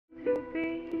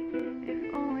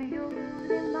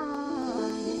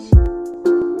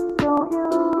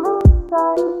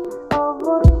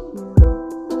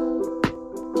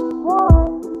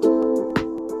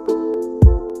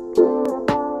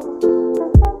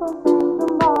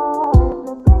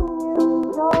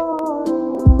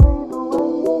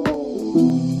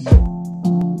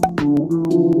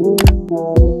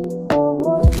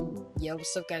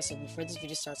what's up guys, so before this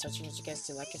video starts, I just want you guys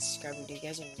to like and subscribe if you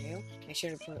guys are new. Make sure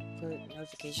to put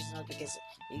notifications on because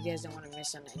you guys don't want to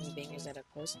miss on any bangers that I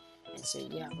post. And so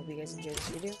yeah, I hope you guys enjoy this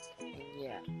video, and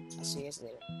yeah, I'll see you guys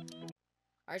later.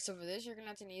 Alright, so for this you're gonna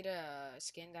have to need a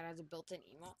skin that has a built-in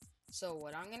emote. So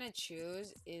what I'm gonna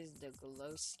choose is the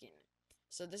glow skin.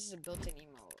 So this is a built-in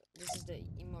emote. This is the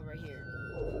emote right here.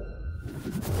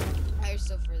 Alright,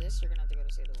 so for this you're gonna have to go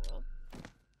to Save the World.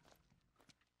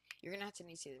 You're gonna have to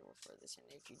need Save the World for this, and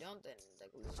if you don't, then the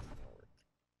glue is not gonna work.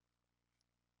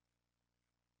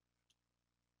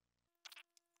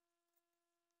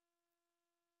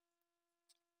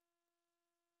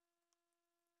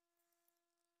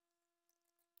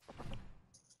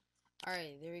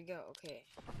 Alright, there we go. Okay.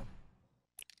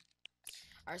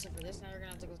 Alright, so for this now you're gonna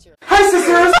have to go to your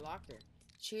locker.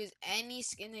 Choose any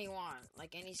skin that you want,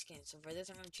 like any skin. So for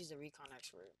this I'm gonna choose the Recon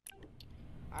Expert.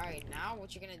 Alright, now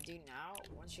what you're gonna do now,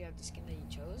 once you have the skin that you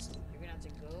chose, you're gonna have to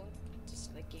go to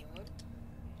select game mode.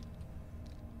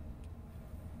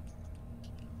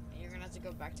 And you're gonna have to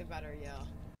go back to Battle Royale.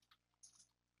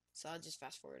 So I'll just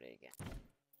fast forward it again.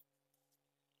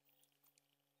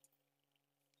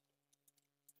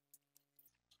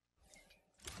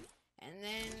 And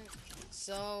then,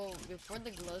 so before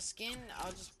the glow skin,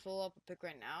 I'll just pull up a pic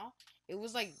right now. It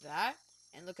was like that,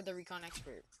 and look at the Recon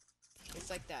Expert. It's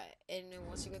like that. And then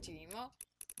once you go to your emote,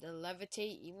 the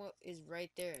levitate emote is right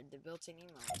there, the built-in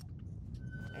emote.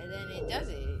 And then it does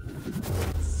it.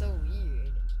 It's so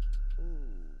weird.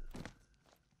 Ooh.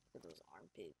 Look at those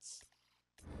armpits.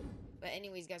 But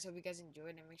anyways, guys, hope you guys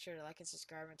enjoyed, and make sure to like and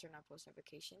subscribe and turn on post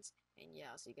notifications. And yeah,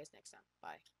 I'll see you guys next time.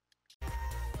 Bye.